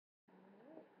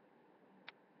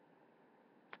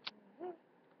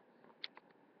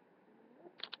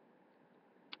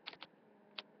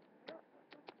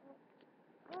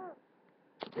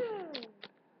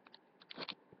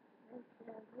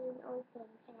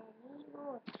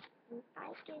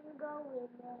can go in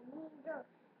any door.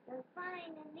 So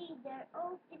finally they're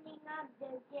opening up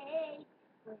the gate.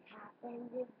 What happens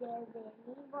if there's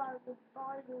any wall with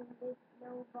balloons with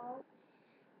snowballs?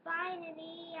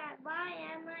 Finally, why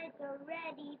am I so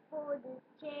ready for this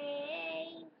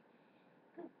change?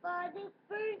 'Cause for the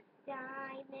first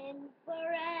time in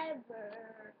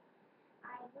forever,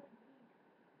 I would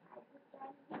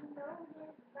be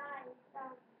noticed by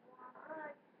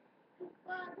someone. 'Cause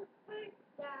for the first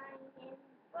time in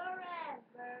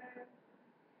forever,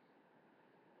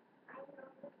 I know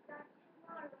it's not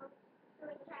tomorrow, so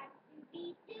it has to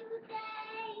be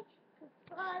today. 'Cause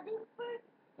for the first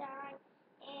time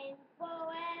in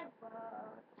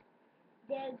forever,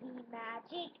 there'll be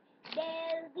magic,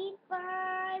 there'll be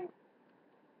fun.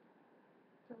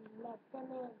 Don't let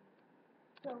them in,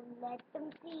 don't let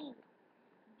them see.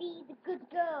 Be the good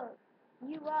girl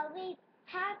you always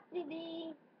have to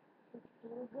be. So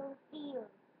feel, go feel,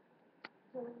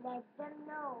 don't let them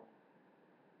know.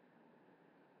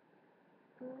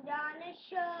 Put on a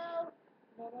show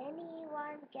that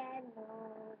anyone can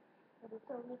know. But it's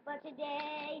only for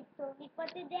today, it's only for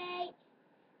today.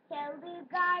 Tell the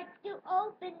guards to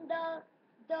open the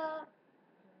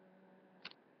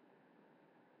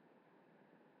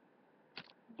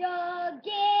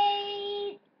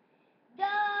gate,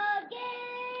 the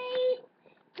gate.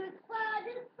 'Cause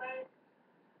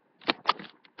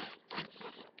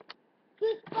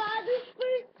for the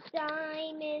first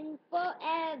time in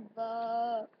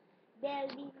forever, there'll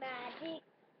be magic,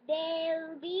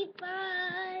 there'll be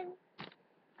fun.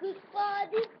 'Cause for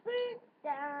the first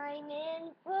time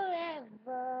in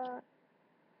forever,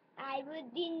 I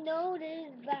would be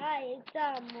noticed by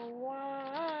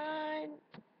someone.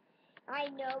 I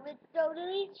know it's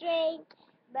totally strange,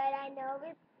 but I know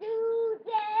it's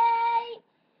today.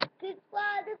 'Cause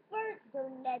for the first,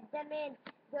 don't let them in,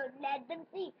 don't let them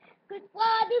see. 'Cause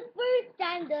for the first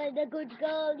time, they're the good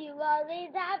girl you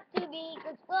always have to be.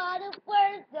 'Cause for the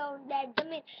first, don't let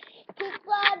them in. 'Cause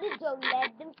for the, don't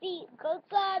let them see. 'Cause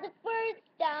for the first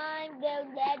time,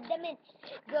 don't let them in,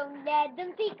 don't let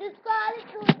them see. 'Cause for the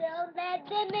two, don't let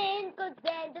them in, 'cause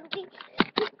let them see.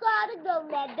 'Cause for the, don't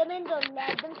let them in, don't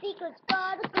let them see. 'Cause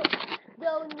for the two,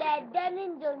 don't let them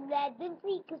in, don't let them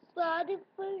see. 'Cause for the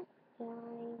first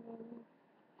time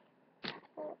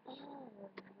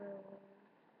forever,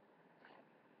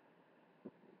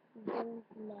 don't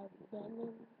let them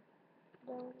in,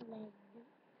 don't let them.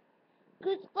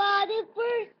 'Cause for the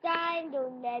first time,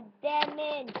 don't let them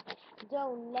in,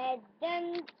 don't let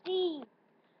them see.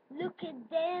 Look at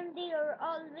them, they are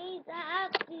always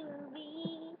have to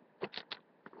be.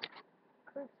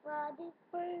 'Cause for the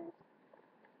first